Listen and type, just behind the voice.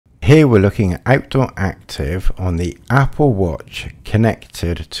Here we're looking at outdoor active on the Apple Watch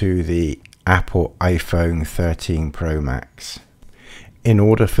connected to the Apple iPhone 13 Pro Max. In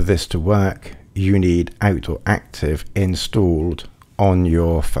order for this to work, you need outdoor active installed on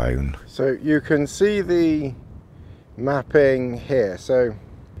your phone. So you can see the mapping here. So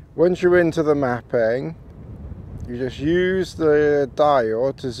once you're into the mapping, you just use the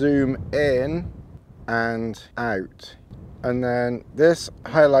dial to zoom in and out. And then this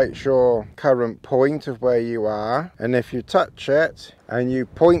highlights your current point of where you are. And if you touch it and you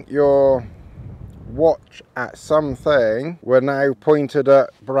point your watch at something, we're now pointed at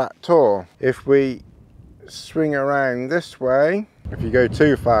Brator. If we swing around this way, if you go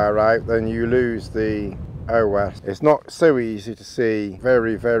too far out, then you lose the OS. It's not so easy to see,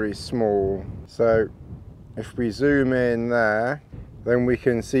 very, very small. So if we zoom in there, then we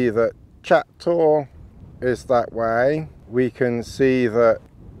can see that Chator is that way. We can see that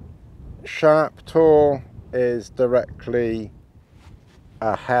Sharp Tour is directly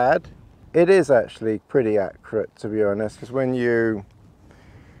ahead. It is actually pretty accurate, to be honest, because when you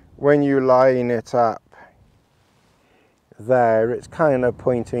line it up there, it's kind of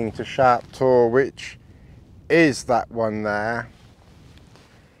pointing to Sharp Tour, which is that one there.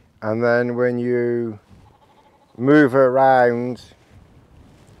 And then when you move around,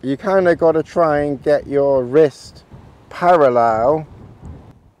 you kind of got to try and get your wrist parallel,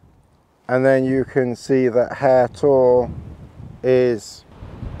 and then you can see that Hair Tour is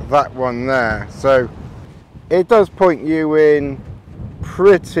that one there. So it does point you in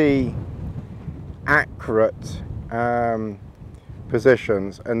pretty accurate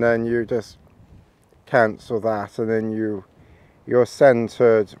positions, and then you just cancel that, and then you're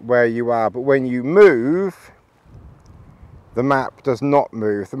centered where you are. But when you move, the map does not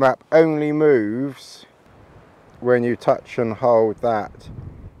move. The map only moves when you touch and hold that.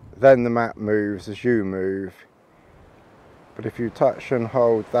 Then the map moves as you move. But if you touch and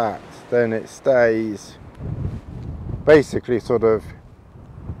hold that, then it stays basically sort of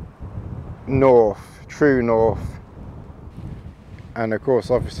north, true north. And of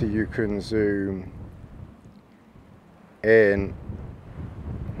course, obviously you can zoom in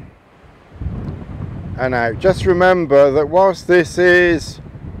and out. Just remember that whilst this is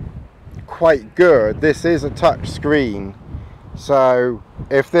quite good, this is a touch screen. So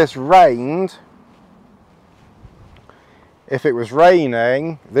if this rained, if it was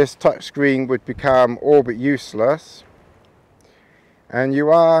raining, this touch screen would become all but useless, and you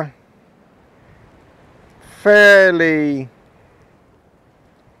are fairly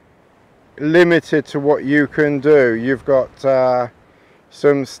limited to what you can do. You've got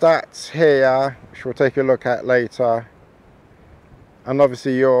some stats here, which we'll take a look at later, and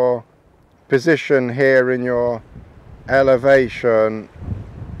obviously your position here in your elevation.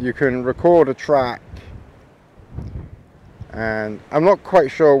 You can record a track, and I'm not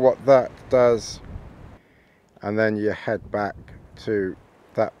quite sure what that does. And then you head back to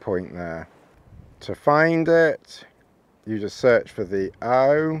that point there. To find it, you just search for the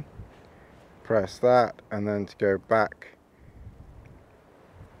O, press that, and then to go back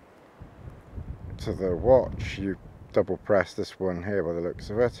to the watch, you double press this one here by the looks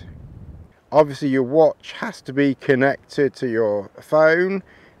of it. Obviously your watch has to be connected to your phone,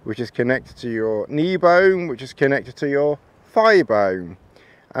 which is connected to your knee bone, which is connected to your thigh bone.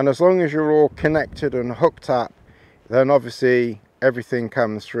 And as long as you're all connected and hooked up, then obviously everything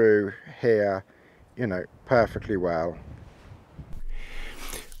comes through here, you know, perfectly well.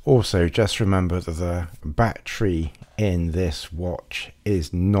 Also, just remember that the battery in this watch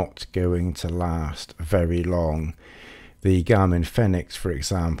is not going to last very long. The Garmin Fenix, for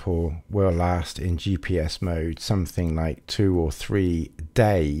example, will last in GPS mode something like 2 or 3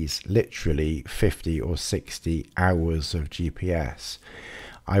 days, literally 50 or 60 hours of GPS.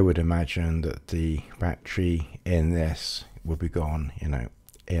 I would imagine that the battery in this will be gone, you know,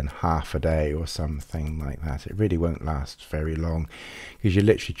 in half a day or something like that. It really won't last very long, because you're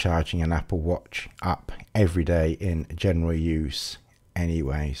literally charging an Apple Watch up every day in general use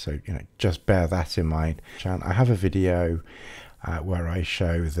anyway. So, you know, just bear that in mind. I have a video where I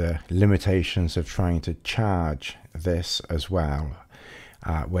show the limitations of trying to charge this as well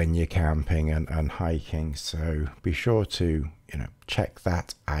when you're camping and hiking. So be sure to, you know, check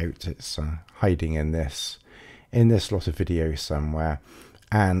that out. It's hiding in this lot of videos somewhere.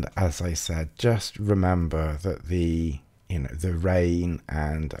 And as I said, just remember that the rain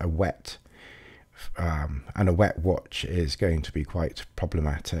and a wet watch is going to be quite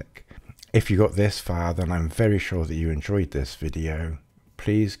problematic. If you got this far, then I'm very sure that you enjoyed this video.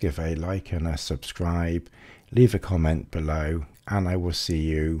 Please give a like and a subscribe, leave a comment below, and I will see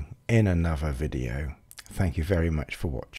you in another video. Thank you very much for watching.